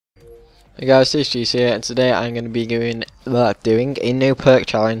Hey guys, TasteTheCheese here, and today I'm going to be doing a no perk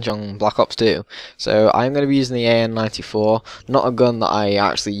challenge on Black Ops 2. So I'm going to be using the AN-94, not a gun that I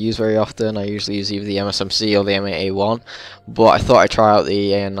actually use very often. I usually use either the MSMC or the M8A1, but I thought I'd try out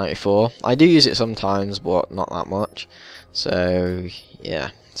the AN-94. I do use it sometimes, but not that much. So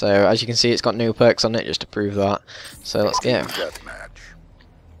yeah, so as you can see, it's got no perks on it, just to prove that. So let's go.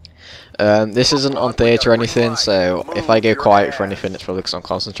 This isn't on theatre or anything, so if I go quiet for anything, it's probably because I'm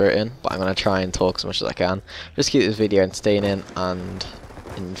concentrating, but I'm going to try and talk as much as I can. Just keep this video entertaining and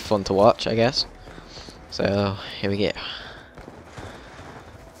fun to watch, I guess. So, here we go.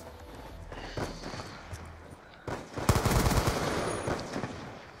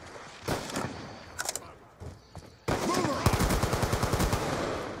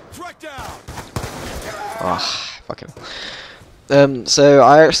 Ah, fucking... So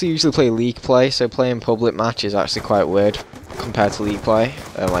I actually usually play League play, so playing public match is actually quite weird compared to League play.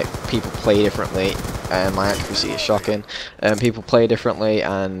 Like, people play differently, and my accuracy is shocking. People play differently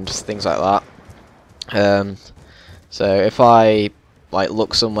and things like that. So if I like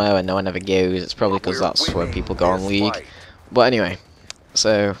look somewhere and no one ever goes, it's probably because that's where people go on League. But anyway,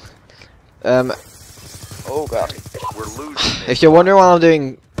 so oh god, if you're wondering why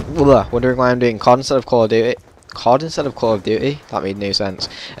I'm doing COD instead of Call of Duty, that made no sense.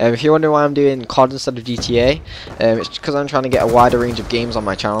 If you're wondering why I'm doing COD instead of GTA, it's because I'm trying to get a wider range of games on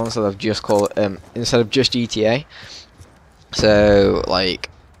my channel instead of just GTA. So like,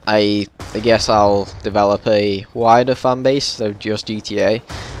 I guess I'll develop a wider fan base of just GTA,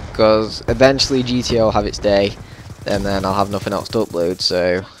 because eventually GTA will have its day, and then I'll have nothing else to upload.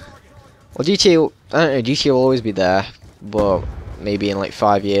 So, well, GTA will always be there, but maybe in like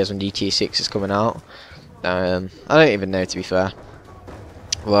 5 years when GTA 6 is coming out. I don't even know, to be fair,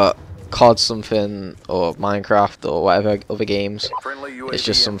 but COD something, or Minecraft, or whatever other games, it's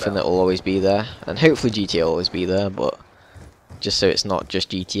just something that will always be there, and hopefully GTA will always be there, but just so it's not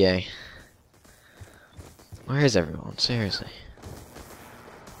just GTA. Where is everyone? Seriously.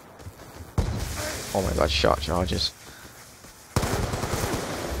 Oh my god, shot charges.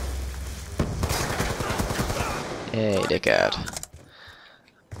 Hey, dickhead.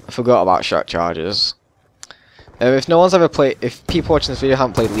 I forgot about shot charges. If no one's ever played, if people watching this video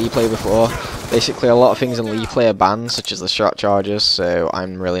haven't played League play before, basically a lot of things in League play are banned, such as the shot charges, so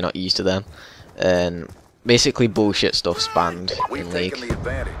I'm really not used to them. And basically bullshit stuff's banned in League.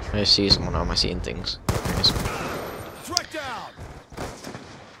 I see someone, how am I seeing things?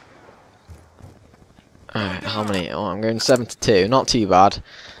 Alright, how many? Oh, I'm going 7 to 2, not too bad.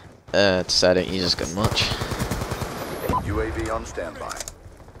 To say I don't use this gun much. UAV on standby.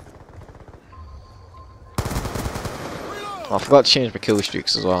 Oh, I forgot to change my kill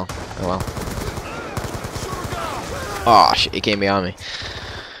streaks as well. Oh well. Oh shit, he came behind me.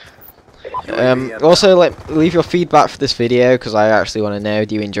 Also, leave your feedback for this video, because I actually want to know,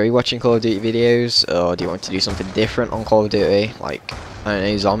 do you enjoy watching Call of Duty videos, or do you want to do something different on Call of Duty? Like, I don't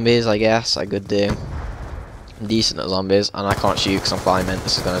know, zombies, I guess I could do. I'm decent at zombies, and I can't shoot because I'm climbing.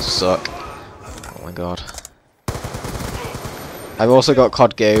 This is gonna suck. Oh my god. I've also got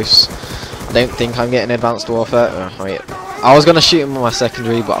COD Ghosts. I don't think I'm getting Advanced Warfare. Oh, wait. I was gonna shoot him on my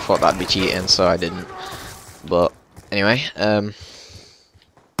secondary, but I thought that'd be cheating, so I didn't. But anyway,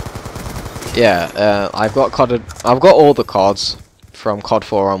 yeah, I've got all the CODs from COD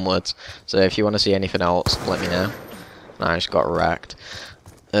 4 onwards. So if you want to see anything else, let me know. I just got wrecked.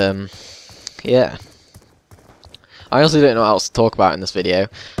 Yeah. I honestly don't know what else to talk about in this video,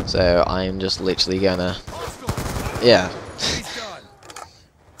 so I'm just literally gonna, yeah.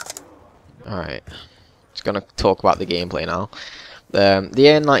 Alright. Just gonna talk about the gameplay now. The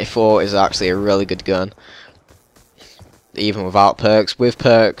AN-94 is actually a really good gun, even without perks. With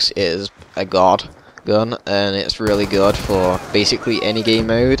perks, it is a god gun, and it's really good for basically any game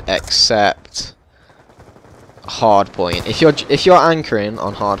mode except hardpoint. If you're anchoring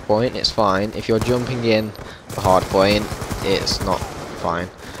on hardpoint, it's fine. If you're jumping in the hardpoint, it's not fine.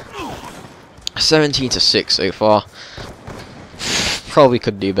 17 to 6 so far. Probably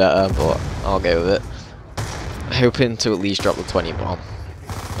could do better, but I'll go with it. Hoping to at least drop the 20 bomb.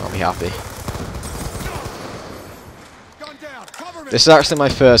 I'll be happy. This is actually my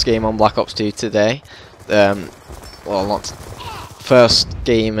first game on Black Ops 2 today. Well, not first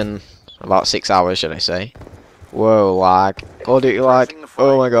game in about 6 hours, should I say. Whoa, lag. Call of Duty lag.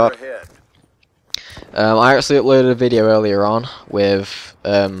 Oh my god. I actually uploaded a video earlier on with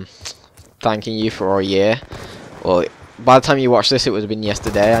thanking you for a year. Well, by the time you watch this, it would have been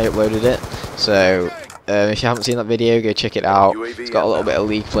yesterday I uploaded it. So if you haven't seen that video, go check it out. It's got a little bit of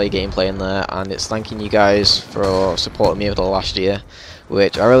League play gameplay in there, and it's thanking you guys for supporting me over the last year,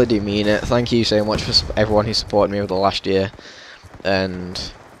 which I really do mean it. Thank you so much for everyone who supported me over the last year, and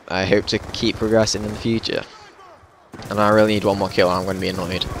I hope to keep progressing in the future. And I really need one more kill, or I'm going to be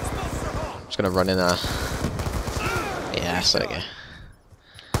annoyed. I'm just going to run in there. Yes, there we go.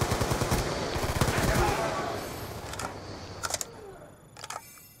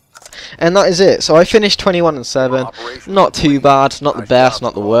 And that is it. So I finished 21 and 7. Not too bad. Not the best.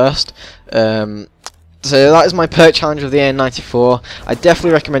 Not the worst. So that is my perk challenge with the AN94. I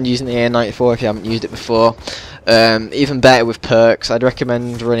definitely recommend using the AN94 if you haven't used it before. Even better with perks. I'd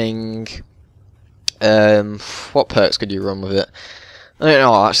recommend running. What perks could you run with it? I don't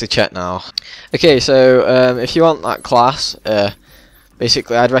know. I'll actually check now. Okay, so if you want that class,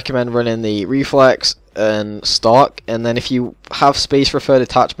 basically I'd recommend running the reflex and stock, and then if you have space for a third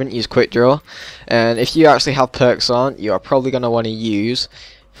attachment, use quick draw. And if you actually have perks on, you are probably going to want to use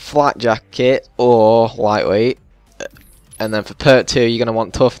flat jacket or lightweight. And then for perk 2 you're going to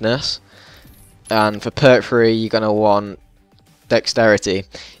want toughness, and for perk 3 you're going to want dexterity.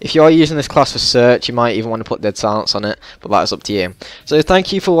 If you are using this class for search, you might even want to put dead silence on it, but that's up to you. So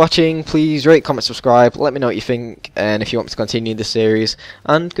thank you for watching. Please rate, comment, subscribe, let me know what you think, and if you want me to continue this series,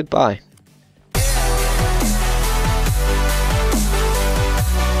 and goodbye.